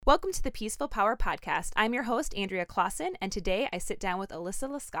Welcome to the Peaceful Power Podcast. I'm your host, Andrea Clausen, and today I sit down with Alyssa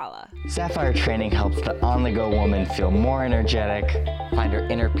Lascala. Sapphire training helps the on-the-go woman feel more energetic, find her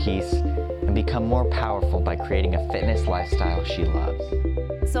inner peace, and become more powerful by creating a fitness lifestyle she loves.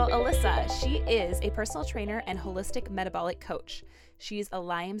 So Alyssa, she is a personal trainer and holistic metabolic coach. She's a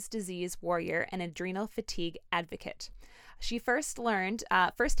Lyme's disease warrior and adrenal fatigue advocate. She first learned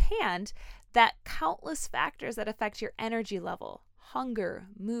firsthand that countless factors that affect your energy level, hunger,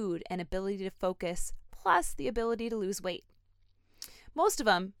 mood, and ability to focus, plus the ability to lose weight. Most of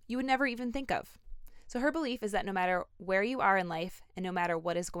them you would never even think of. So her belief is that no matter where you are in life and no matter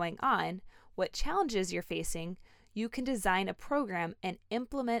what is going on, what challenges you're facing, you can design a program and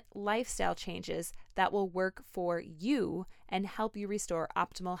implement lifestyle changes that will work for you and help you restore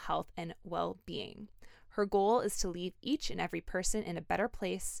optimal health and well-being. Her goal is to leave each and every person in a better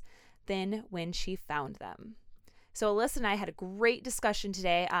place than when she found them. So Alyssa and I had a great discussion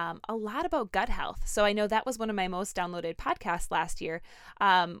today, a lot about gut health. So I know that was one of my most downloaded podcasts last year,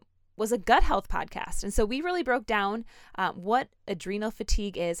 was a gut health podcast. And so we really broke down what adrenal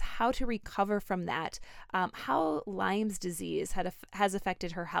fatigue is, how to recover from that, how Lyme's disease has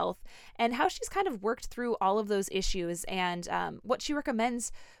affected her health, and how she's kind of worked through all of those issues and what she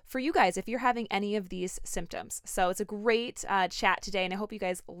recommends for you guys if you're having any of these symptoms. So it's a great chat today, and I hope you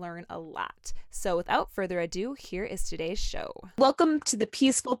guys learn a lot. So without further ado, here is today's show. Welcome to the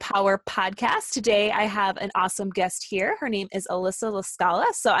Peaceful Power Podcast. Today I have an awesome guest here. Her name is Alyssa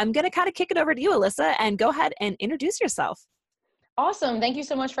Lascala. So I'm going to kind of kick it over to you, Alyssa, and go ahead and introduce yourself. Awesome. Thank you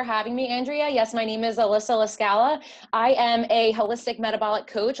so much for having me, Andrea. Yes, my name is Alyssa Lascala. I am a holistic metabolic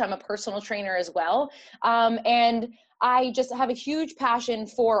coach. I'm a personal trainer as well. And I just have a huge passion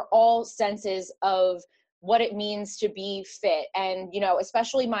for all senses of what it means to be fit. And,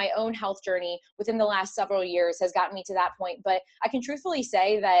 especially my own health journey within the last several years has gotten me to that point. But I can truthfully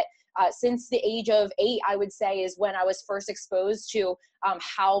say that since the age of 8, I would say, is when I was first exposed to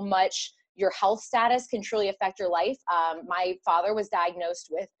how much your health status can truly affect your life. My father was diagnosed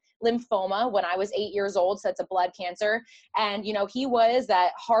with lymphoma when I was 8 years old, so it's a blood cancer. And, he was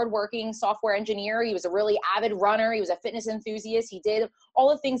that hardworking software engineer. He was a really avid runner. He was a fitness enthusiast. He did all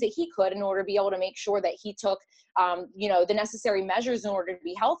the things that he could in order to be able to make sure that he took, the necessary measures in order to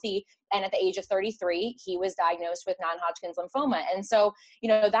be healthy. And at the age of 33, he was diagnosed with non-Hodgkin's lymphoma. And so,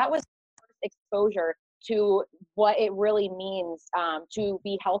 that was first exposure to what it really means to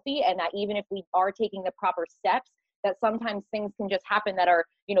be healthy, and that even if we are taking the proper steps, that sometimes things can just happen that are,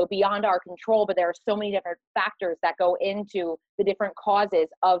 beyond our control, but there are so many different factors that go into the different causes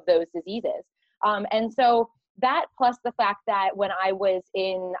of those diseases. And so that, plus the fact that when I was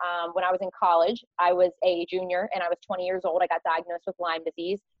in college, I was a junior and I was 20 years old, I got diagnosed with Lyme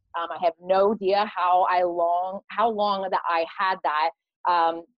disease. I have no idea how long that I had that,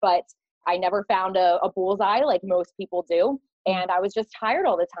 but I never found a bullseye like most people do. And I was just tired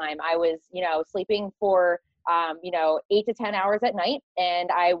all the time. I was, sleeping for, 8 to 10 hours at night. And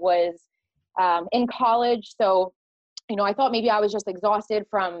I was in college. So, I thought maybe I was just exhausted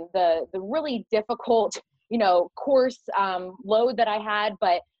from the really difficult, course load that I had.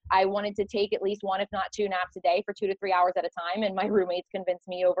 But I wanted to take at least one, if not 2 naps a day for 2 to 3 hours at a time. And my roommates convinced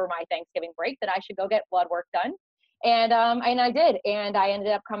me over my Thanksgiving break that I should go get blood work done. And I did, and I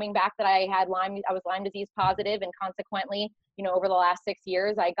ended up coming back that I was Lyme disease positive, and consequently, over the last 6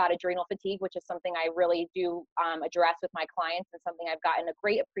 years, I got adrenal fatigue, which is something I really do address with my clients, and something I've gotten a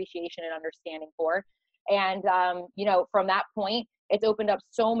great appreciation and understanding for. And from that point, it's opened up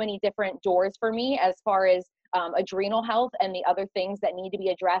so many different doors for me as far as adrenal health and the other things that need to be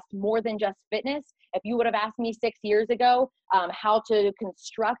addressed more than just fitness. If you would have asked me 6 years ago how to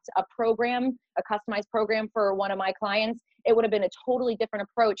construct a customized program for one of my clients, it would have been a totally different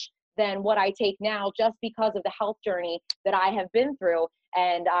approach than what I take now, just because of the health journey that I have been through.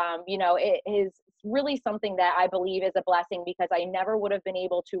 And, it is really something that I believe is a blessing, because I never would have been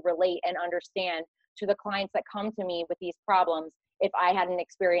able to relate and understand to the clients that come to me with these problems if I hadn't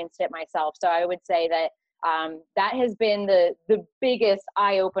experienced it myself. So I would say that that has been the biggest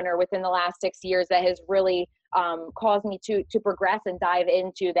eye-opener within the last 6 years that has really caused me to progress and dive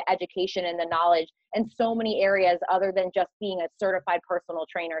into the education and the knowledge and so many areas other than just being a certified personal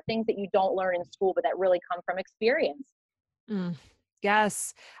trainer, things that you don't learn in school, but that really come from experience.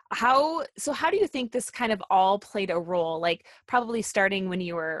 Yes. How do you think this kind of all played a role? Like, probably starting when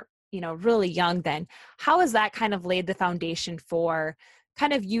you were, really young then, how has that kind of laid the foundation for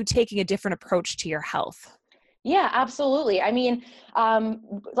kind of you taking a different approach to your health? Yeah, absolutely. I mean,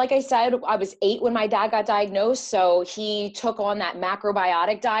 like I said, I was 8 when my dad got diagnosed. So he took on that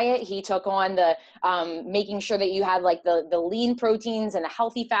macrobiotic diet. He took on the making sure that you had like the lean proteins and the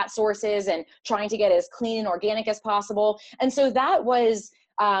healthy fat sources and trying to get as clean and organic as possible. And so that was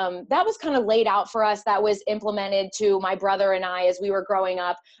kind of laid out for us. That was implemented to my brother and I as we were growing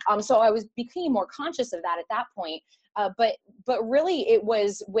up. So I was becoming more conscious of that at that point. But really it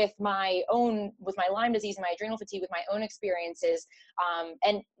was with my Lyme disease and my adrenal fatigue, with my own experiences.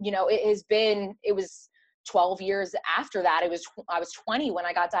 And it was 12 years after that. I was 20 when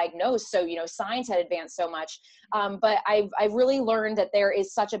I got diagnosed. So, science had advanced so much. But I've really learned that there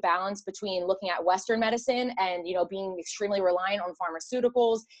is such a balance between looking at Western medicine and, being extremely reliant on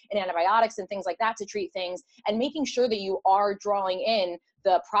pharmaceuticals and antibiotics and things like that to treat things, and making sure that you are drawing in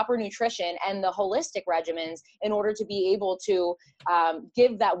the proper nutrition and the holistic regimens in order to be able to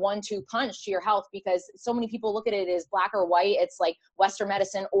give that 1-2 punch to your health. Because so many people look at it as black or white. It's like Western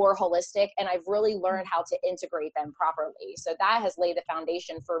medicine or holistic. And I've really learned how to integrate them properly. So that has laid the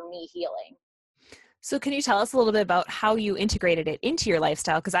foundation for me healing. So can you tell us a little bit about how you integrated it into your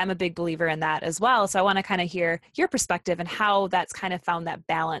lifestyle? Because I'm a big believer in that as well. So I want to kind of hear your perspective and how that's kind of found that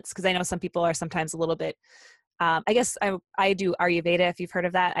balance. Because I know some people are sometimes a little bit, I guess I do Ayurveda, if you've heard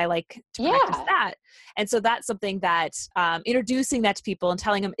of that. I like to practice that. And so that's something that introducing that to people and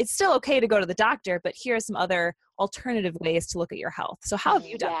telling them it's still okay to go to the doctor, but here are some other alternative ways to look at your health. So how have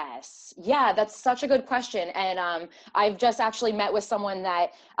you done? Yes. Yeah, that's such a good question. And I've just actually met with someone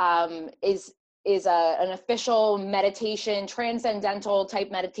that is an official meditation, transcendental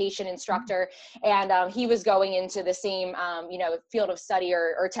type meditation instructor. And he was going into the same, field of study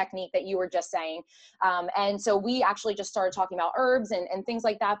or technique that you were just saying. And so we actually just started talking about herbs and things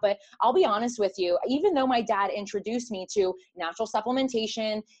like that. But I'll be honest with you, even though my dad introduced me to natural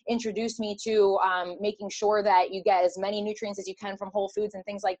supplementation, introduced me to making sure that you get as many nutrients as you can from whole foods and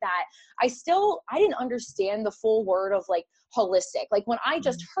things like that, I didn't understand the full word of like holistic. Like when I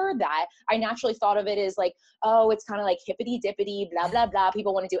just heard that, I naturally thought of it as like, oh, it's kind of like hippity dippity, blah, blah, blah.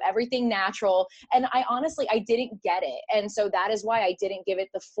 People want to do everything natural. And I didn't get it. And so that is why I didn't give it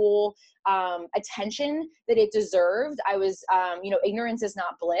the full attention that it deserved. I was, ignorance is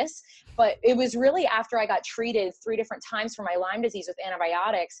not bliss, but it was really after I got treated 3 different times for my Lyme disease with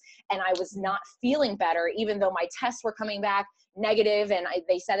antibiotics, and I was not feeling better, even though my tests were coming back negative and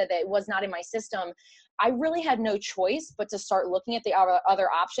they said that it was not in my system. I really had no choice but to start looking at the other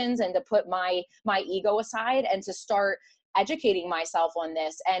options and to put my ego aside and to start educating myself on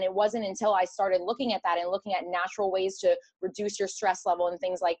this. And it wasn't until I started looking at that and looking at natural ways to reduce your stress level and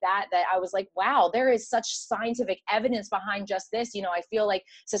things like that, that I was like, wow, there is such scientific evidence behind just this. I feel like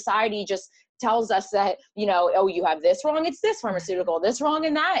society just tells us that, oh, you have this wrong, it's this pharmaceutical, this wrong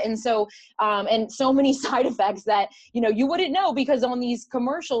and that. And so, and so many side effects that, you wouldn't know, because on these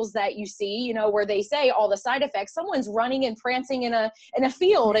commercials that you see, where they say all the side effects, someone's running and prancing in a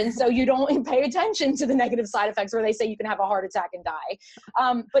field. And so you don't pay attention to the negative side effects where they say you can have a heart attack and die.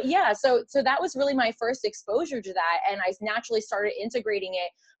 But yeah, so that was really my first exposure to that. And I naturally started integrating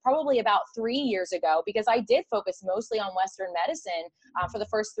it probably about 3 years ago, because I did focus mostly on Western medicine for the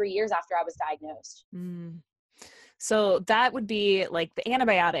first 3 years after I was diagnosed. So that would be like the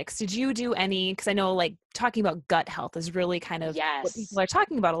antibiotics. Did you do any, because I know like talking about gut health is really kind of what people are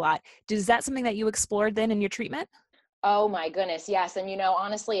talking about a lot. Is that something that you explored then in your treatment? Oh my goodness, yes. And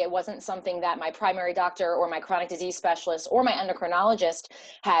honestly, it wasn't something that my primary doctor or my chronic disease specialist or my endocrinologist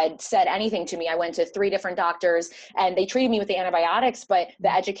had said anything to me. I went to 3 different doctors and they treated me with the antibiotics, but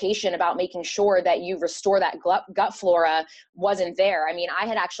the education about making sure that you restore that gut flora wasn't there. I mean, I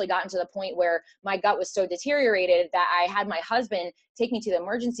had actually gotten to the point where my gut was so deteriorated that I had my husband take me to the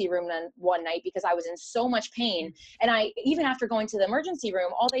emergency room one night because I was in so much pain. And even after going to the emergency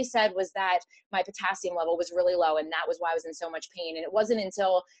room, all they said was that my potassium level was really low, and that was why I was in so much pain. And it wasn't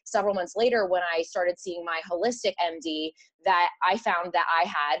until several months later when I started seeing my holistic MD that I found that I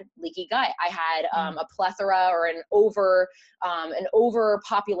had leaky gut. I had a plethora or an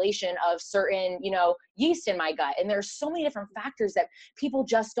overpopulation of certain, yeast in my gut. And there's so many different factors that people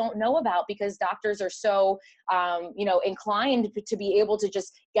just don't know about, because doctors are so, inclined to be able to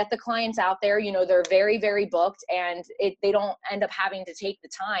just get the clients out there. They're very, very booked, and they don't end up having to take the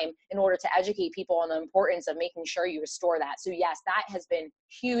time in order to educate people on the importance of making sure you restore that. So yes, that has been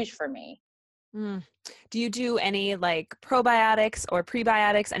huge for me. Do you do any like probiotics or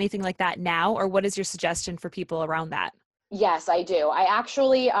prebiotics, anything like that now? Or what is your suggestion for people around that? Yes, I do. I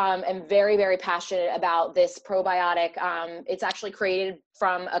actually am very, very passionate about this probiotic. It's actually created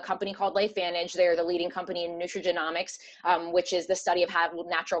from a company called LifeVantage. They're the leading company in nutrigenomics, which is the study of how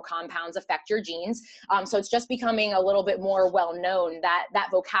natural compounds affect your genes. So it's just becoming a little bit more well-known, that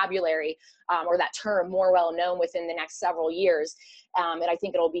vocabulary or that term more well-known within the next several years. And I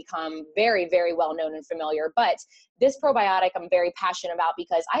think it'll become very, very well-known and familiar. But this probiotic I'm very passionate about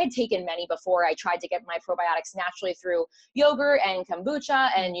because I had taken many before. I tried to get my probiotics naturally through yogurt and kombucha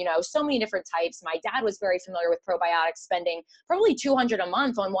and, so many different types. My dad was very familiar with probiotics, spending probably $200 a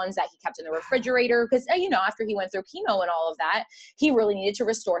month on ones that he kept in the refrigerator because, after he went through chemo and all of that, he really needed to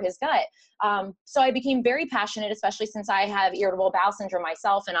restore his gut. So I became very passionate, especially since I have irritable bowel syndrome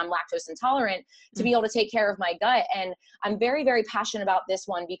myself and I'm lactose intolerant, to be able to take care of my gut. And I'm very, very passionate about this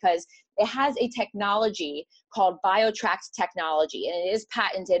one because it has a technology called BioTract technology, and it is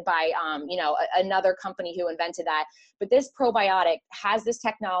patented by, another company who invented that. But this probiotic has this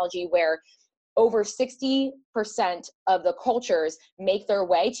technology where over 60% of the cultures make their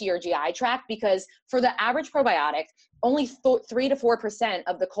way to your GI tract, because for the average probiotic, only 3 to 4%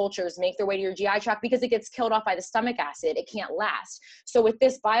 of the cultures make their way to your GI tract because it gets killed off by the stomach acid. It can't last. So with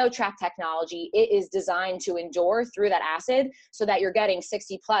this BioTract technology, it is designed to endure through that acid so that you're getting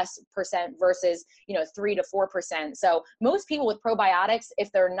 60+% versus, 3 to 4%. So most people with probiotics,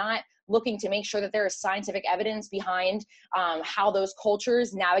 if they're not looking to make sure that there is scientific evidence behind how those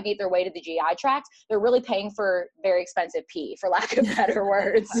cultures navigate their way to the GI tract, they're really paying for very expensive pee, for lack of better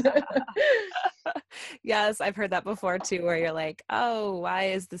words. Yes, I've heard that before too, where you're like, oh, why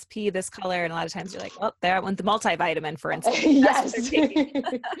is this pea this color? And a lot of times you're like, well, there went the multivitamin, for instance. Yes.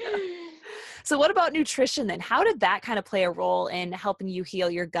 So what about nutrition then? How did that kind of play a role in helping you heal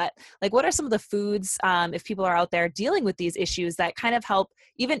your gut? Like, what are some of the foods, if people are out there dealing with these issues, that kind of help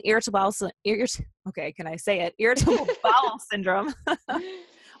even irritable bowel syndrome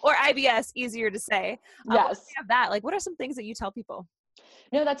or IBS, easier to say. Yes. Once you have that, like, what are some things that you tell people?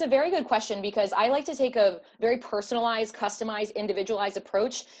 No, that's a very good question because I like to take a very personalized, customized, individualized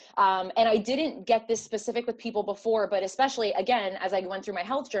approach. And I didn't get this specific with people before, but especially, again, as I went through my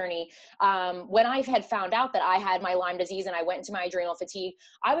health journey, when I had found out that I had my Lyme disease and I went into my adrenal fatigue,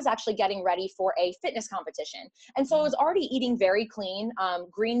 I was actually getting ready for a fitness competition. And so I was already eating very clean,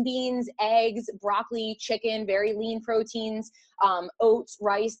 green beans, eggs, broccoli, chicken, very lean proteins, oats,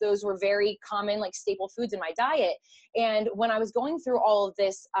 rice. Those were very common, like staple foods in my diet. And when I was going through all of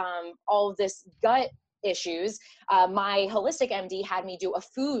this gut issues, my holistic MD had me do a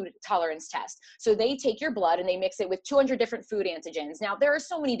food tolerance test. So they take your blood and they mix it with 200 different food antigens. Now, there are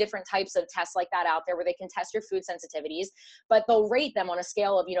so many different types of tests like that out there where they can test your food sensitivities, but they'll rate them on a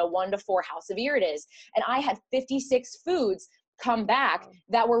scale of, 1 to 4, how severe it is. And I had 56 foods come back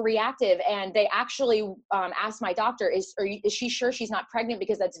that were reactive, and they actually asked my doctor, is she sure she's not pregnant,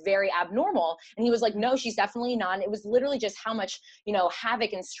 because that's very abnormal? And he was like, no, she's definitely not. And it was literally just how much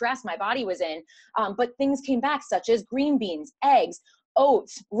havoc and stress my body was in, but things came back, such as green beans, eggs,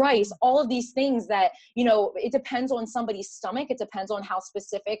 oats, rice, all of these things that, it depends on somebody's stomach. It depends on how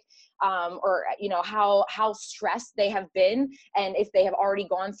specific, or, how stressed they have been, and if they have already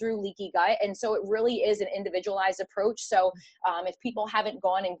gone through leaky gut. And so it really is an individualized approach. So if people haven't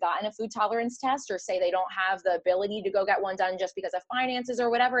gone and gotten a food tolerance test, or say they don't have the ability to go get one done just because of finances or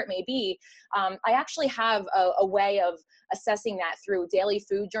whatever it may be, I actually have a way of assessing that through daily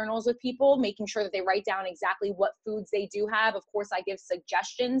food journals with people, making sure that they write down exactly what foods they do have. Of course, I give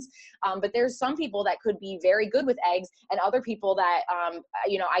suggestions, but there's some people that could be very good with eggs, and other people that,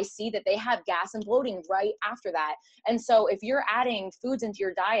 I see that they have gas and bloating right after that. And so if you're adding foods into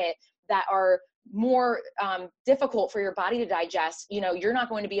your diet that are more difficult for your body to digest, you're not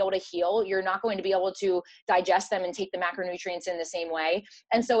going to be able to heal. You're not going to be able to digest them and take the macronutrients in the same way.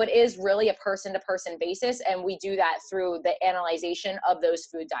 And so it is really a person to person basis. And we do that through the analyzation of those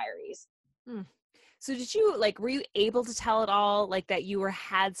food diaries. So did you, were you able to tell at all, that you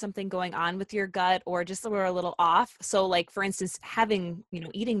had something going on with your gut, or just were a little off? So for instance, having,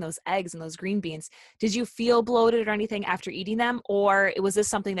 eating those eggs and those green beans, did you feel bloated or anything after eating them? Or was this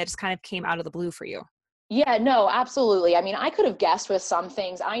something that just kind of came out of the blue for you? Yeah, no, absolutely. I mean, I could have guessed with some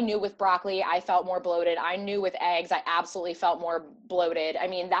things. I knew with broccoli, I felt more bloated. I knew with eggs, I absolutely felt more bloated. I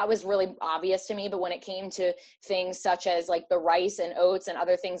mean, that was really obvious to me. But when it came to things such as the rice and oats and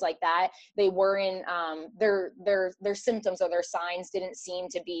other things like that, they weren't, their symptoms or their signs didn't seem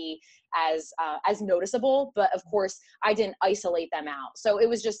to be as noticeable. But of course, I didn't isolate them out. So it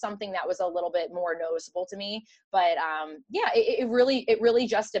was just something that was a little bit more noticeable to me. But yeah, it really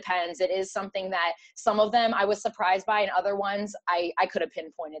just depends. It is something that some of them I was surprised by, and other ones I could have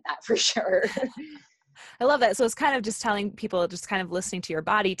pinpointed that for sure. I love that. So it's kind of just telling people, just kind of listening to your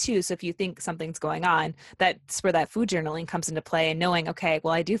body too. So if you think something's going on, that's where that food journaling comes into play, and knowing, okay,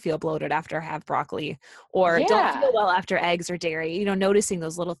 well, I do feel bloated after I have broccoli, or don't feel Yeah. well after eggs or dairy, noticing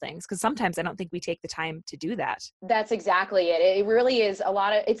those little things. Cause sometimes I don't think we take the time to do that. That's exactly it. It really is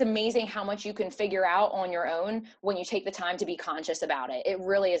it's amazing how much you can figure out on your own when you take the time to be conscious about it. It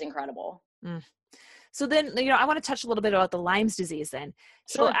really is incredible. Mm. So then, I want to touch a little bit about the Lyme's disease then.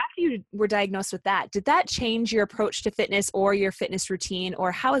 So Sure. after you were diagnosed with that, did that change your approach to fitness or your fitness routine,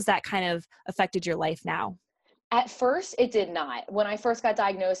 or how has that kind of affected your life now? At first, it did not. When I first got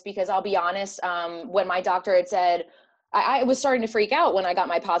diagnosed, because I'll be honest, when my doctor had said, I was starting to freak out when I got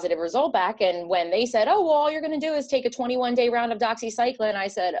my positive result back. And when they said, oh, well, all you're going to do is take a 21-day round of doxycycline, I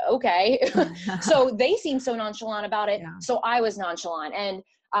said, okay. So they seemed so nonchalant about it. Yeah. So I was nonchalant. And,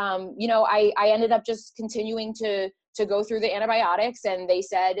 I ended up just continuing to go through the antibiotics, and they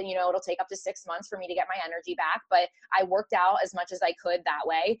said, it'll take up to 6 months for me to get my energy back. But I worked out as much as I could that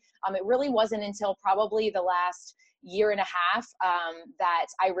way. It really wasn't until probably the last year and a half that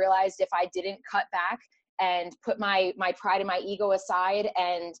I realized if I didn't cut back and put my pride and my ego aside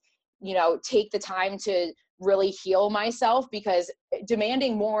and, take the time to really heal myself, because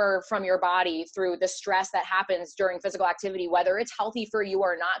demanding more from your body through the stress that happens during physical activity, whether it's healthy for you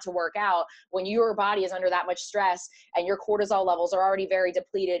or not to work out, when your body is under that much stress and your cortisol levels are already very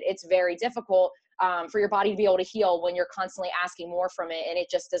depleted, it's very difficult for your body to be able to heal when you're constantly asking more from it, and it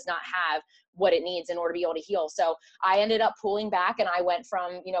just does not have what it needs in order to be able to heal. So I ended up pulling back, and I went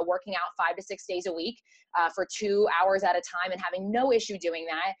from, working out 5 to 6 days a week for 2 hours at a time and having no issue doing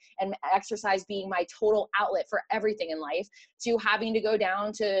that, and exercise being my total outlet for everything in life, to having to go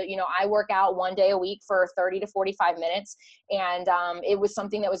down to, I work out 1 day a week for 30 to 45 minutes. And it was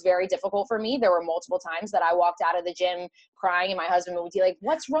something that was very difficult for me. There were multiple times that I walked out of the gym crying, and my husband would be like,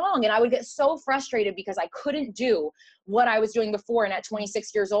 what's wrong? And I would get so frustrated because I couldn't do what I was doing before. And at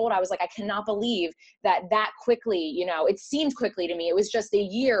 26 years old, I was like, I cannot believe that quickly, it seemed quickly to me. It was just a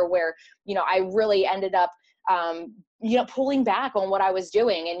year where, I really ended up, pulling back on what I was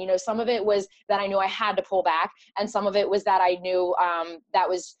doing. And, some of it was that I knew I had to pull back. And some of it was that I knew that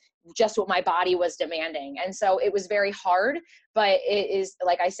was just what my body was demanding. And so it was very hard, but it is,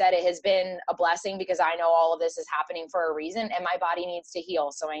 like I said, it has been a blessing, because I know all of this is happening for a reason, and my body needs to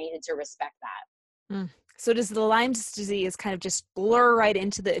heal. So I needed to respect that. Mm. So does the Lyme's disease kind of just blur right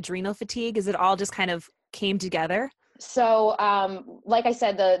into the adrenal fatigue? Is it all just kind of came together? So, like I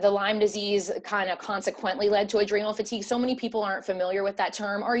said, the Lyme disease kind of consequently led to adrenal fatigue. So many people aren't familiar with that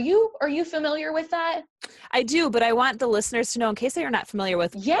term. Are you familiar with that? I do, but I want the listeners to know, in case they are not familiar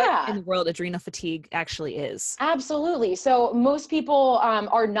with what in Yeah. the world adrenal fatigue actually is. Absolutely. So most people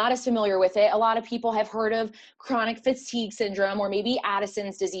are not as familiar with it. A lot of people have heard of chronic fatigue syndrome, or maybe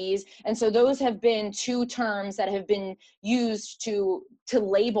Addison's disease. And so those have been two terms that have been used to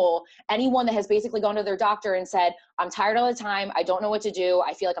label anyone that has basically gone to their doctor and said, I'm tired all the time. I don't know what to do.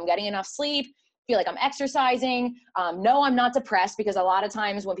 I feel like I'm getting enough sleep. Feel like I'm exercising. No, I'm not depressed, because a lot of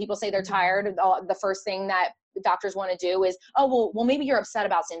times when people say they're tired, the first thing that doctors want to do is, oh, well, maybe you're upset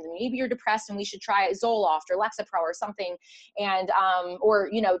about something. Maybe you're depressed and we should try Zoloft or Lexapro or something. And, or,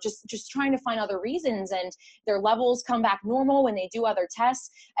 just trying to find other reasons, and their levels come back normal when they do other tests.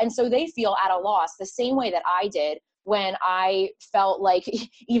 And so they feel at a loss, the same way that I did when I felt like,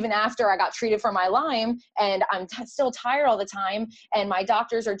 even after I got treated for my Lyme, and I'm still tired all the time, and my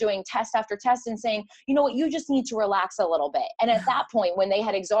doctors are doing test after test and saying, you know what, you just need to relax a little bit. And at that point, when they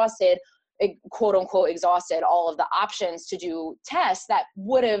had quote unquote exhausted all of the options to do tests that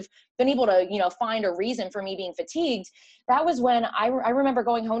would have been able to, find a reason for me being fatigued, that was when I remember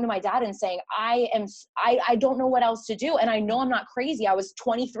going home to my dad and saying, I don't know what else to do. And I know I'm not crazy. I was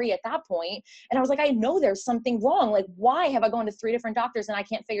 23 at that point, and I was like, I know there's something wrong. Like, why have I gone to 3 different doctors and I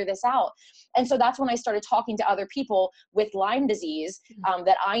can't figure this out? And so that's when I started talking to other people with Lyme disease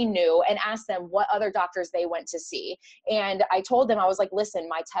that I knew, and asked them what other doctors they went to see. And I told them, I was like, listen,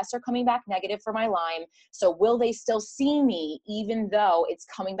 my tests are coming back negative for my Lyme. So will they still see me, even though it's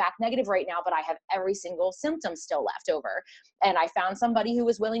coming back negative right now, but I have every single symptom still left over? And I found somebody who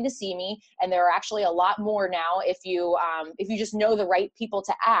was willing to see me. And there are actually a lot more now. If you just know the right people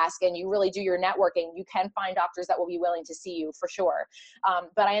to ask, and you really do your networking, you can find doctors that will be willing to see you for sure.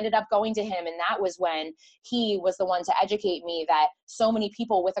 But I ended up going to him, and that was when he was the one to educate me that so many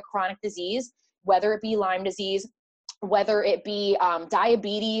people with a chronic disease, whether it be Lyme disease whether it be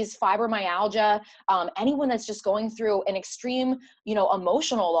diabetes, fibromyalgia, anyone that's just going through an extreme,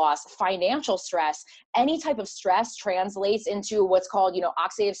 emotional loss, financial stress, any type of stress translates into what's called,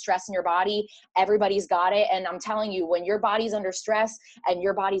 oxidative stress in your body. Everybody's got it. And I'm telling you, when your body's under stress and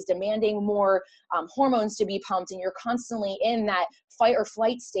your body's demanding more hormones to be pumped, and you're constantly in that fight or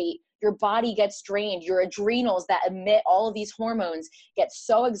flight state, your body gets drained. Your adrenals that emit all of these hormones get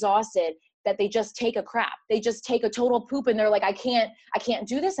so exhausted that they just take a crap. They just take a total poop, and they're like, I can't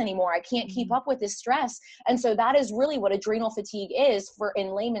do this anymore. I can't keep up with this stress. And so that is really what adrenal fatigue is, for in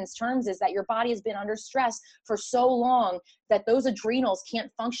layman's terms, is that your body has been under stress for so long that those adrenals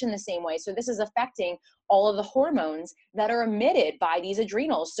can't function the same way. So this is affecting all of the hormones that are emitted by these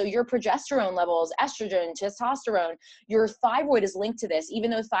adrenals. So your progesterone levels, estrogen, testosterone, your thyroid is linked to this.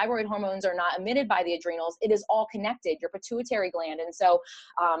 Even though thyroid hormones are not emitted by the adrenals, it is all connected, your pituitary gland. And so,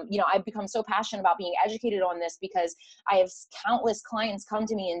 I've become so passionate about being educated on this, because I have countless clients come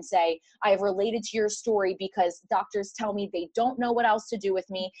to me and say, I have related to your story because doctors tell me they don't know what else to do with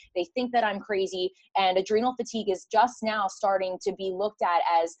me. They think that I'm crazy. And adrenal fatigue is just now starting to be looked at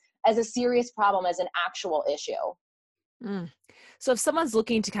as a serious problem, as an actual issue. So if someone's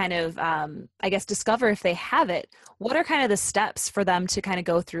looking to kind of, discover if they have it, what are kind of the steps for them to kind of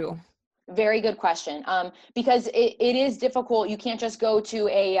go through? Very good question. Because it is difficult. You can't just go to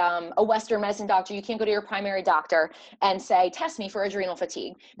a Western medicine doctor. You can't go to your primary doctor and say, test me for adrenal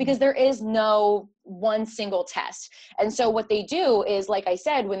fatigue, because there is no one single test. And so what they do is, like I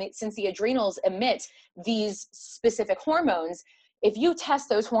said, since the adrenals emit these specific hormones, if you test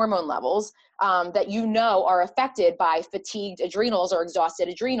those hormone levels that are affected by fatigued adrenals or exhausted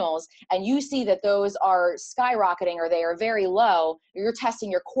adrenals, and you see that those are skyrocketing or they are very low, you're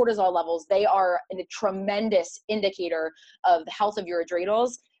testing your cortisol levels. They are a tremendous indicator of the health of your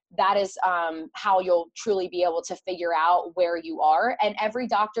adrenals. That is how you'll truly be able to figure out where you are. And every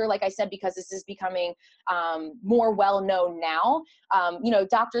doctor, like I said, because this is becoming more well-known now,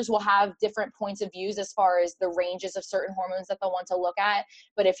 doctors will have different points of views as far as the ranges of certain hormones that they'll want to look at.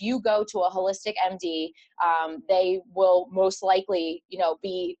 But if you go to a holistic MD, they will most likely,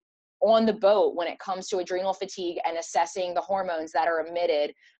 be on the boat when it comes to adrenal fatigue and assessing the hormones that are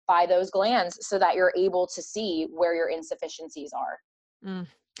emitted by those glands, so that you're able to see where your insufficiencies are.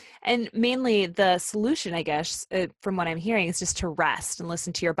 And mainly the solution, I guess, from what I'm hearing, is just to rest and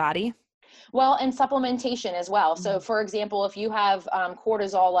listen to your body. Well, and supplementation as well. So for example, if you have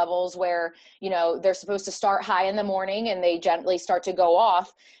cortisol levels where, they're supposed to start high in the morning and they gently start to go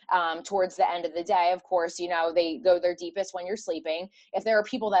off towards the end of the day, of course, they go their deepest when you're sleeping. If there are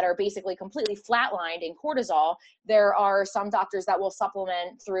people that are basically completely flatlined in cortisol, there are some doctors that will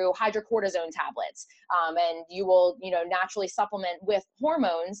supplement through hydrocortisone tablets. And you will, naturally supplement with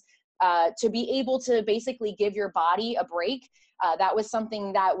hormones to be able to basically give your body a break. That was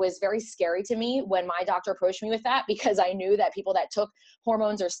something that was very scary to me when my doctor approached me with that, because I knew that people that took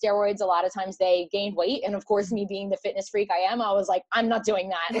hormones or steroids, a lot of times they gained weight. And of course, me being the fitness freak I am, I was like, I'm not doing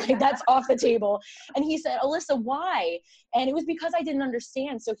that. Like, that's off the table. And he said, Alyssa, why? And it was because I didn't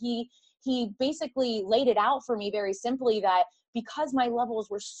understand. So he basically laid it out for me very simply, that because my levels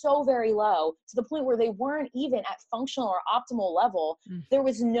were so very low, to the point where they weren't even at functional or optimal level, there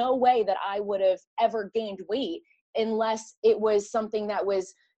was no way that I would have ever gained weight unless it was something that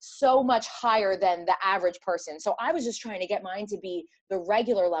was so much higher than the average person. So I was just trying to get mine to be the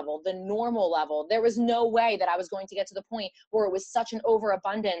regular level, the normal level. There was no way that I was going to get to the point where it was such an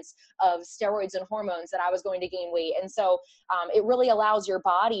overabundance of steroids and hormones that I was going to gain weight. And so it really allows your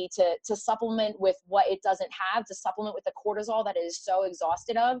body to supplement with what it doesn't have, to supplement with the cortisol that it is so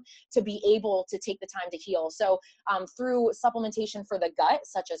exhausted of, to be able to take the time to heal. So through supplementation for the gut,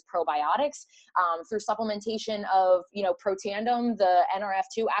 such as probiotics, through supplementation of, Protandim, the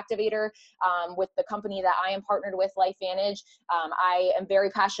NRF2 activator, with the company that I am partnered with, LifeVantage. I am very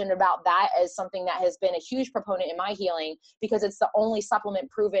passionate about that as something that has been a huge proponent in my healing, because it's the only supplement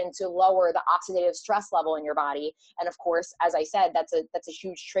proven to lower the oxidative stress level in your body. And of course, as I said, that's a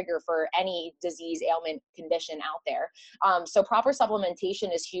huge trigger for any disease, ailment, condition out there. So proper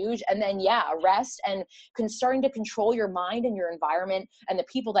supplementation is huge. And then, rest and starting to control your mind and your environment and the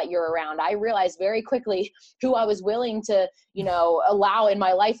people that you're around. I realized very quickly who I was willing to, allow in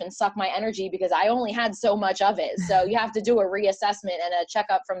my life and suck my energy, because I only had so much of it. So you have to do a reassessment and a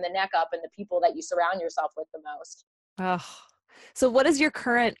checkup from the neck up, and the people that you surround yourself with the most. Oh, so what does your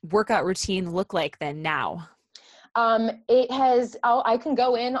current workout routine look like then now? I can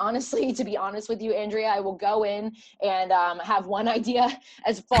go in, honestly, to be honest with you, Andrea, I will go in and have one idea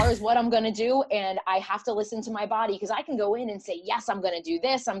as far as what I'm going to do. And I have to listen to my body, because I can go in and say, yes, I'm going to do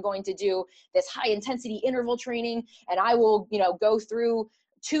this. I'm going to do this high intensity interval training. And I will, go through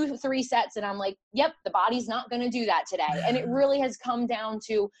 2-3 sets. And I'm like, yep, the body's not going to do that today. And it really has come down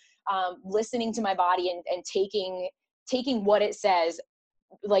to listening to my body and taking what it says,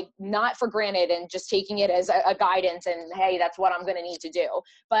 like, not for granted, and just taking it as a guidance, and hey, that's what I'm going to need to do.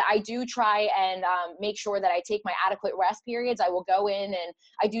 But I do try and make sure that I take my adequate rest periods. I will go in and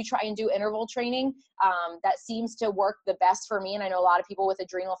I do try and do interval training. That seems to work the best for me. And I know a lot of people with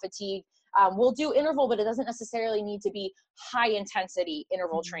adrenal fatigue will do interval, but it doesn't necessarily need to be high intensity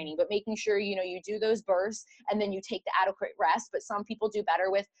interval training, but making sure, you do those bursts and then you take the adequate rest. But some people do better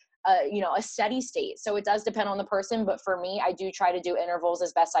with a steady state. So it does depend on the person. But for me, I do try to do intervals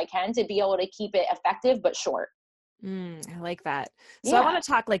as best I can to be able to keep it effective, but short. I like that. So Yeah. I want to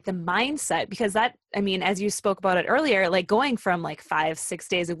talk like the mindset, because that, as you spoke about it earlier, like going from like 5-6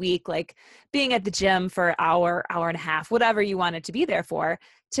 days a week, like being at the gym for an hour and a half, whatever you wanted to be there for,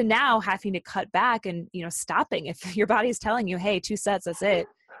 to now having to cut back and, stopping if your body's telling you, hey, 2 sets, that's it.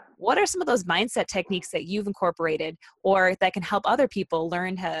 What are some of those mindset techniques that you've incorporated or that can help other people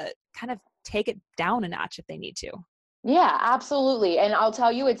learn to kind of take it down a notch if they need to? Yeah, absolutely. And I'll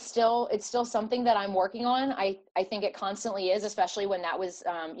tell you, it's still something that I'm working on. I think it constantly is, especially when that was,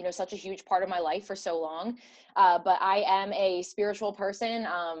 such a huge part of my life for so long. But I am a spiritual person.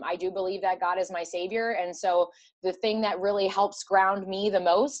 I do believe that God is my savior. And so the thing that really helps ground me the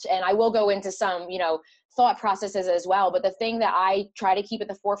most, and I will go into some, thought processes as well, but the thing that I try to keep at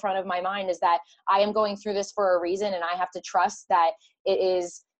the forefront of my mind is that I am going through this for a reason, and I have to trust that it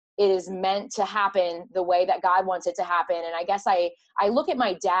is meant to happen the way that God wants it to happen. And I guess I look at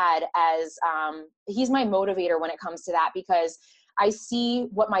my dad as he's my motivator when it comes to that, because I see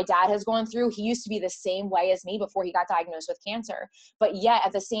what my dad has gone through. He used to be the same way as me before he got diagnosed with cancer. But yet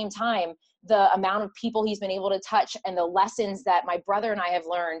at the same time, the amount of people he's been able to touch and the lessons that my brother and I have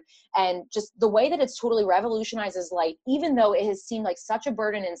learned, and just the way that it's totally revolutionized his life, even though it has seemed like such a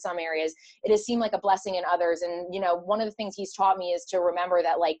burden in some areas, it has seemed like a blessing in others. And, one of the things he's taught me is to remember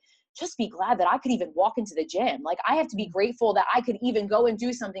that, like, just be glad that I could even walk into the gym. Like, I have to be grateful that I could even go and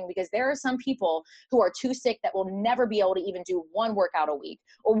do something, because there are some people who are too sick that will never be able to even do one workout a week,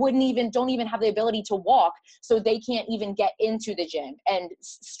 or don't even have the ability to walk. So they can't even get into the gym and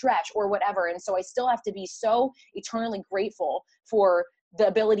stretch or whatever. And so I still have to be so eternally grateful for the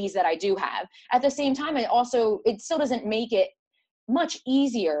abilities that I do have. At the same time, it still doesn't make it much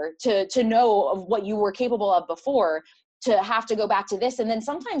easier to know of what you were capable of before, to have to go back to this. And then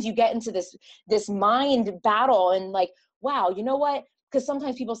sometimes you get into this mind battle, and like, wow, you know what? Because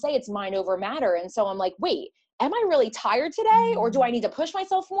sometimes people say it's mind over matter. And so I'm like, wait, am I really tired today, or do I need to push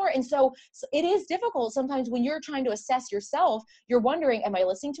myself more? And so it is difficult sometimes when you're trying to assess yourself. You're wondering, am I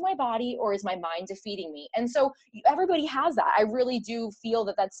listening to my body, or is my mind defeating me? And so everybody has that. I really do feel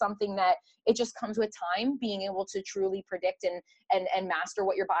that that's something that it just comes with time, being able to truly predict and master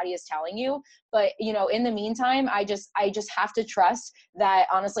what your body is telling you. But, in the meantime, I just have to trust that,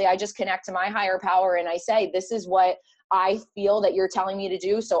 honestly, I just connect to my higher power, and I say, this is what I feel that you're telling me to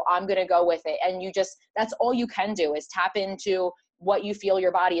do, so I'm going to go with it. And that's all you can do, is tap into what you feel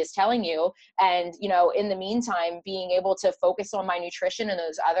your body is telling you. And, in the meantime, being able to focus on my nutrition and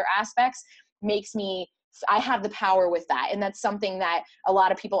those other aspects I have the power with that. And that's something that a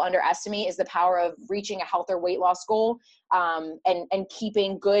lot of people underestimate, is the power of reaching a health or weight loss goal, and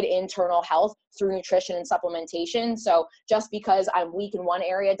keeping good internal health through nutrition and supplementation. So just because I'm weak in one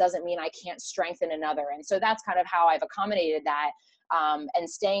area doesn't mean I can't strengthen another. And so that's kind of how I've accommodated that, and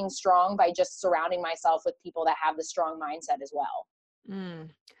staying strong by just surrounding myself with people that have the strong mindset as well.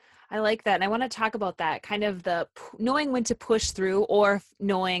 I like that. And I want to talk about that, kind of the knowing when to push through, or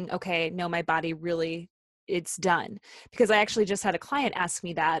knowing, okay, no, my body really, it's done. Because I actually just had a client ask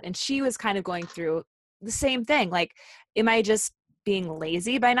me that, and she was kind of going through the same thing. Like, am I just being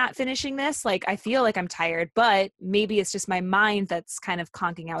lazy by not finishing this? Like, I feel like I'm tired, but maybe it's just my mind that's kind of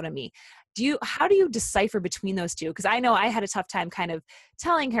conking out on me. How do you decipher between those two? Because I know I had a tough time kind of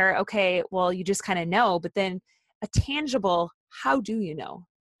telling her, okay, well, you just kind of know, but then a tangible, how do you know?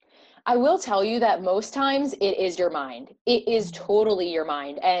 I will tell you that most times it is your mind. It is totally your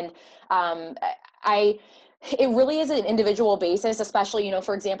mind. And it really is an individual basis, especially,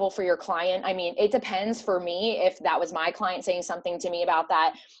 for example, for your client. I mean, it depends. For me, if that was my client saying something to me about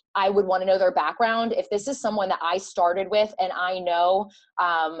that, I would want to know their background. If this is someone that I started with and I know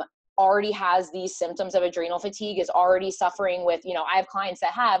already has these symptoms of adrenal fatigue, is already suffering with, I have clients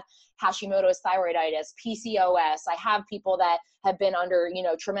that have Hashimoto's thyroiditis, PCOS. I have people that have been under,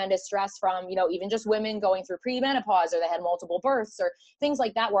 tremendous stress from, even just women going through premenopause, or they had multiple births or things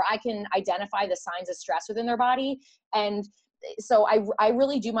like that, where I can identify the signs of stress within their body. And so I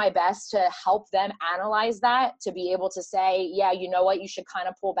really do my best to help them analyze that, to be able to say, yeah, you know what, you should kind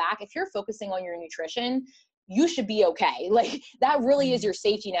of pull back. If you're focusing on your nutrition, you should be okay. Like, that really is your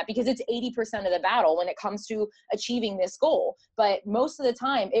safety net, because it's 80% of the battle when it comes to achieving this goal. But most of the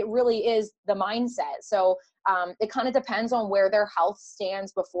time, it really is the mindset. So it kind of depends on where their health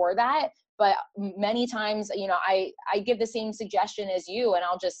stands before that. But many times, I give the same suggestion as you, and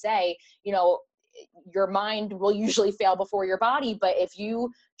I'll just say, your mind will usually fail before your body. But if you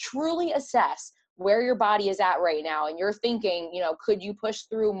truly assess where your body is at right now, and you're thinking, could you push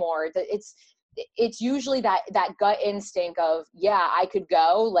through more? It's usually that gut instinct of, yeah, I could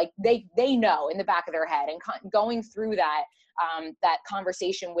go. Like, they know in the back of their head, and going through that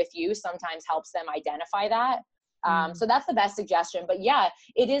conversation with you sometimes helps them identify that. So that's the best suggestion. But yeah,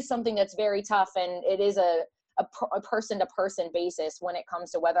 it is something that's very tough, and it is a person-to-person basis when it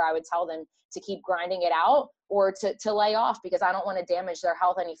comes to whether I would tell them to keep grinding it out or to lay off, because I don't want to damage their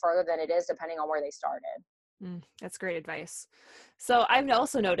health any further than it is, depending on where they started. That's great advice. So I've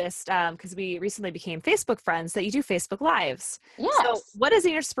also noticed, because we recently became Facebook friends, that you do Facebook Lives. Yes. So what is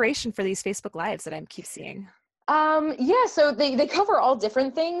the inspiration for these Facebook Lives that I keep seeing? Yeah, so they cover all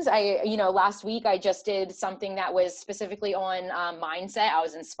different things. Last week I just did something that was specifically on mindset. I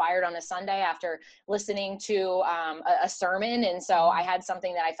was inspired on a Sunday after listening to a sermon. And so I had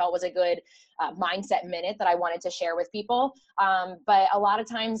something that I felt was a good mindset minute that I wanted to share with people. But a lot of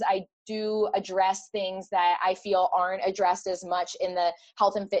times I do address things that I feel aren't addressed as much in the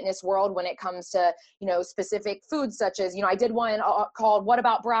health and fitness world when it comes to, specific foods, such as, I did one called "What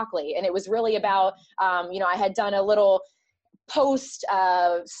About Broccoli?" And it was really about, I had done a little post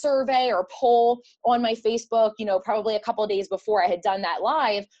survey or poll on my Facebook, probably a couple of days before I had done that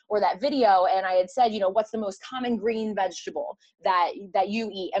live or that video. And I had said, what's the most common green vegetable that you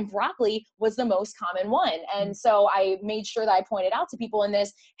eat? And broccoli was the most common one. And so I made sure that I pointed out to people in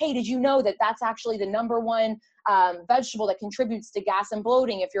this, hey, did you know that that's actually the number one vegetable that contributes to gas and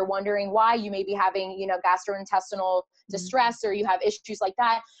bloating? If you're wondering why you may be having, gastrointestinal distress, or you have issues like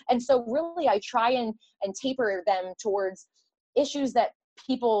that. And so really I try and taper them towards issues that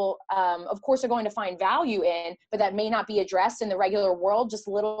people, of course, are going to find value in, but that may not be addressed in the regular world. Just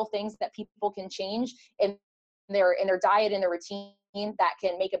little things that people can change in their diet, in their routine, that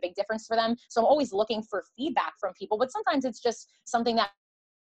can make a big difference for them. So I'm always looking for feedback from people, but sometimes it's just something that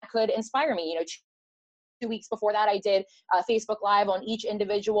could inspire me. 2 weeks before that, I did a Facebook Live on each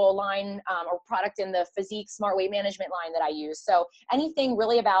individual line or product in the Physique Smart Weight Management line that I use. So anything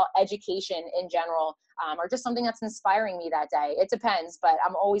really about education in general, or just something that's inspiring me that day. It depends, but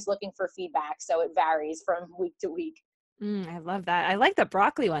I'm always looking for feedback. So it varies from week to week. I love that. I like the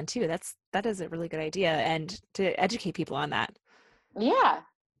broccoli one too. That is a really good idea, and to educate people on that. Yeah.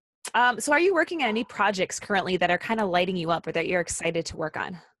 So are you working on any projects currently that are kind of lighting you up or that you're excited to work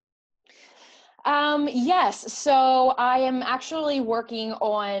on? Yes. So I am actually working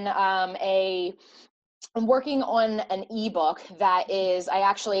on I'm working on an ebook that is, I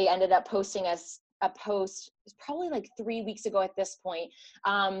actually ended up posting a post probably like 3 weeks ago at this point.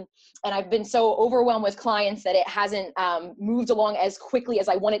 And I've been so overwhelmed with clients that it hasn't moved along as quickly as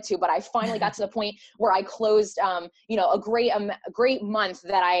I wanted to, but I finally got to the point where I closed, a great month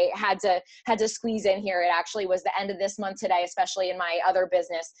that I had to squeeze in here. It actually was the end of this month today, especially in my other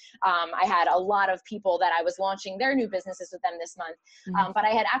business. I had a lot of people that I was launching their new businesses with them this month. But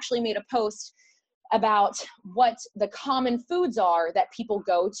I had actually made a post about what the common foods are that people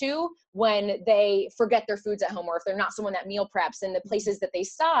go to when they forget their foods at home, or if they're not someone that meal preps, and the places that they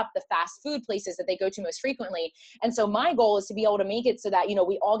stop, the fast food places that they go to most frequently. And so my goal is to be able to make it so that,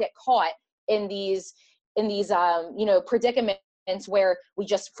 we all get caught in these predicaments where we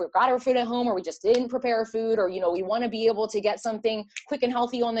just forgot our food at home, or we just didn't prepare our food, or, we want to be able to get something quick and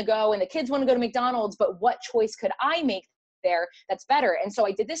healthy on the go, and the kids want to go to McDonald's, but what choice could I make there that's better? And so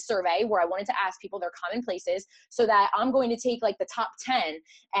I did this survey where I wanted to ask people their common places, so that I'm going to take like the top 10,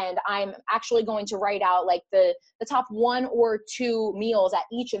 and I'm actually going to write out like the top 1 or 2 meals at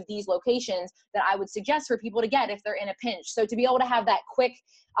each of these locations that I would suggest for people to get if they're in a pinch. So to be able to have that quick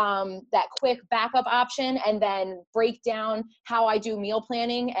backup option, and then break down how I do meal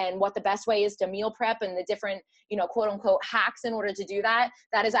planning and what the best way is to meal prep, and the different, quote unquote hacks in order to do that.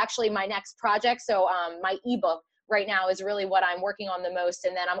 That is actually my next project. So my ebook right now is really what I'm working on the most.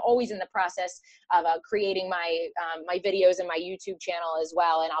 And then I'm always in the process of creating my my videos and my YouTube channel as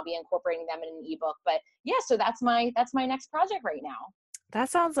well, and I'll be incorporating them in an ebook. But yeah, so that's my next project right now. That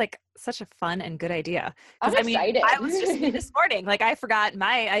sounds like such a fun and good idea. I'm Because I mean, excited. I was just me this morning. Like I forgot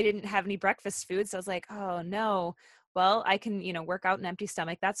I didn't have any breakfast food. So I was like, oh no. Well, I can, work out an empty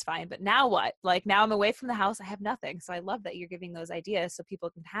stomach. That's fine. But now what? Like now I'm away from the house. I have nothing. So I love that you're giving those ideas so people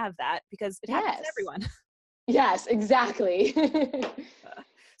can have that because it happens to Yes. everyone. Yes, exactly.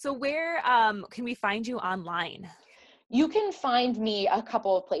 So where can we find you online? You can find me a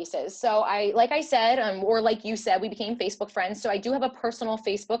couple of places. So like I said, or like you said, we became Facebook friends. So I do have a personal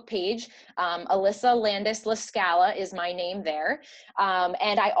Facebook page. Alyssa Landis LaScala is my name there.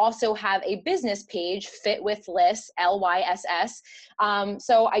 And I also have a business page, Fit with Liss, LYSS.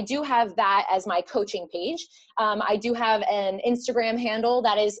 So I do have that as my coaching page. I do have an Instagram handle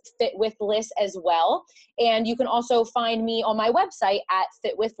that is Fit with Liss as well. And you can also find me on my website at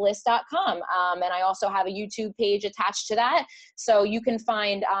fitwithliss.com. And I also have a YouTube page attached to that. So you can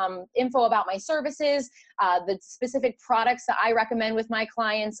find info about my services, the specific products that I recommend with my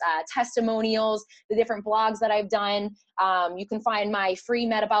clients, testimonials, the different blogs that I've done. You can find my free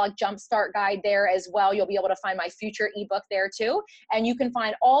metabolic jumpstart guide there as well. You'll be able to find my future ebook there too. And you can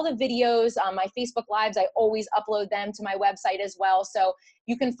find all the videos on my Facebook Lives. I always upload them to my website as well. So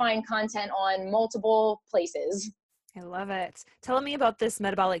you can find content on multiple places. I love it. Tell me about this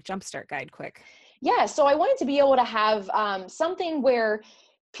metabolic jumpstart guide quick. Yeah, so I wanted to be able to have something where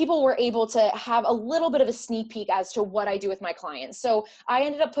people were able to have a little bit of a sneak peek as to what I do with my clients. So I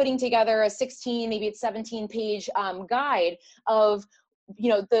ended up putting together a 16, maybe it's 17 page guide of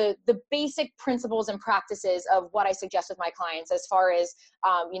the basic principles and practices of what I suggest with my clients as far as,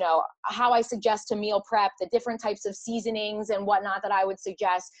 how I suggest to meal prep, the different types of seasonings and whatnot that I would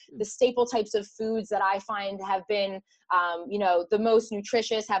suggest, the staple types of foods that I find have been, the most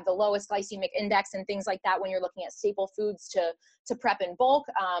nutritious, have the lowest glycemic index and things like that when you're looking at staple foods to prep in bulk,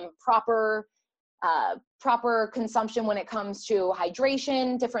 proper consumption when it comes to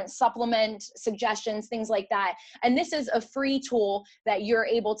hydration, different supplement suggestions, things like that. And this is a free tool that you're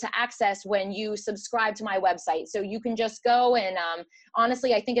able to access when you subscribe to my website. So you can just go and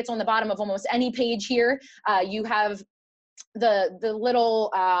honestly, I think it's on the bottom of almost any page here. You have the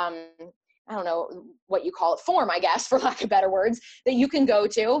little, I don't know what you call it, form, I guess, for lack of better words, that you can go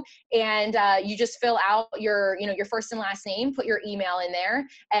to, and you just fill out your first and last name, put your email in there,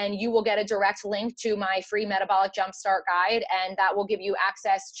 and you will get a direct link to my free metabolic jumpstart guide, and that will give you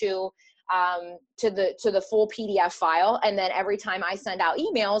access to the full PDF file. And then every time I send out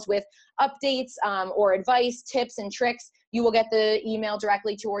emails with updates or advice, tips, and tricks, you will get the email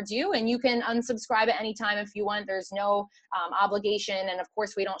directly towards you, and you can unsubscribe at any time if you want. There's no obligation. And of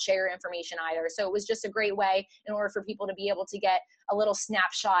course, we don't share your information either. So it was just a great way in order for people to be able to get a little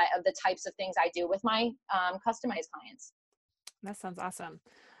snapshot of the types of things I do with my customized clients. That sounds awesome.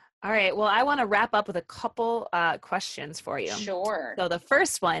 All right. Well, I want to wrap up with a couple questions for you. Sure. So the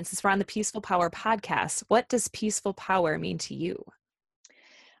first one, since we're on the Peaceful Power podcast, what does peaceful power mean to you?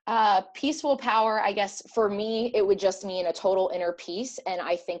 Peaceful power, I guess for me, it would just mean a total inner peace. And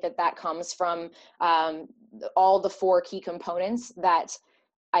I think that comes from all the 4 key components that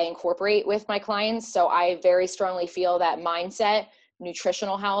I incorporate with my clients. So I very strongly feel that mindset,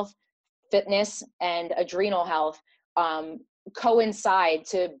 nutritional health, fitness, and adrenal health coincide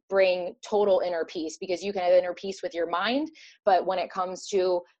to bring total inner peace, because you can have inner peace with your mind, but when it comes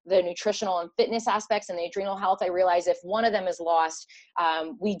to the nutritional and fitness aspects and the adrenal health, I realize if one of them is lost,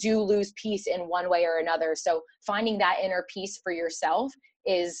 we do lose peace in one way or another. So finding that inner peace for yourself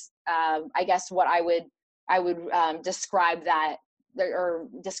is, I guess, what I would describe that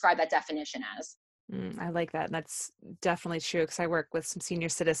definition as. I like that. That's definitely true, because I work with some senior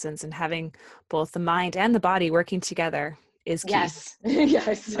citizens, and having both the mind and the body working together is key. Yes.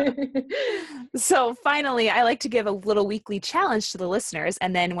 Yes. So finally, I like to give a little weekly challenge to the listeners.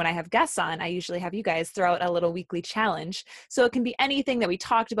 And then when I have guests on, I usually have you guys throw out a little weekly challenge. So it can be anything that we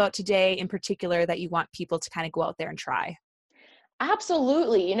talked about today in particular that you want people to kind of go out there and try.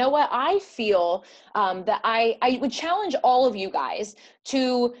 Absolutely. You know what? I feel that I would challenge all of you guys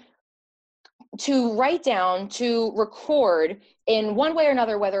to write down, to record in one way or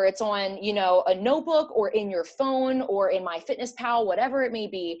another, whether it's on, a notebook or in your phone or in MyFitnessPal, whatever it may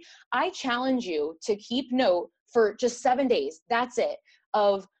be. I challenge you to keep note for just 7 days. That's it.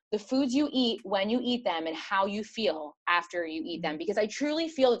 Of the foods you eat, when you eat them, and how you feel after you eat them, because I truly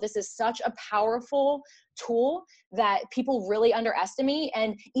feel that this is such a powerful tool that people really underestimate.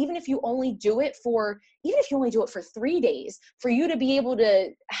 And even if you only do it for 3 days, for you to be able to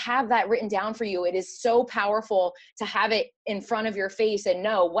have that written down for you, it is so powerful to have it in front of your face and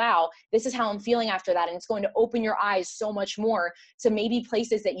know, wow, this is how I'm feeling after that. And it's going to open your eyes so much more to maybe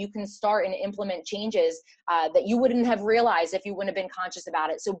places that you can start and implement changes that you wouldn't have realized if you wouldn't have been conscious about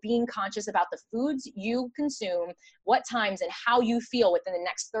it. So being conscious about the foods you consume, what times, and how you feel within the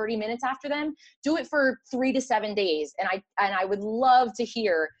next 30 minutes after them, do it for 3 to 7 days. And I would love to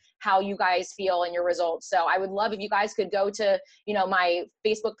hear how you guys feel and your results. So I would love if you guys could go to, my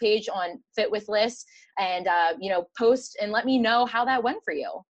Facebook page on Fit with Liz and, post and let me know how that went for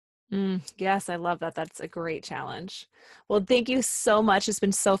you. Yes, I love that. That's a great challenge. Well, thank you so much. It's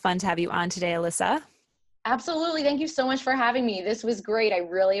been so fun to have you on today, Alyssa. Absolutely. Thank you so much for having me. This was great. I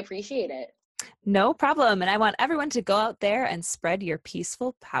really appreciate it. No problem. And I want everyone to go out there and spread your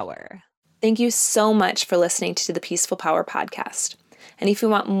peaceful power. Thank you so much for listening to the Peaceful Power podcast. And if you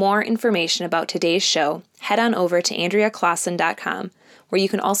want more information about today's show, head on over to AndreaClaassen.com, where you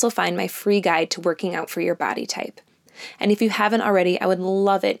can also find my free guide to working out for your body type. And if you haven't already, I would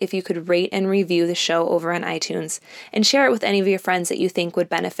love it if you could rate and review the show over on iTunes and share it with any of your friends that you think would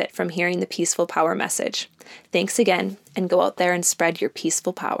benefit from hearing the Peaceful Power message. Thanks again, and go out there and spread your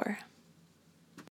peaceful power.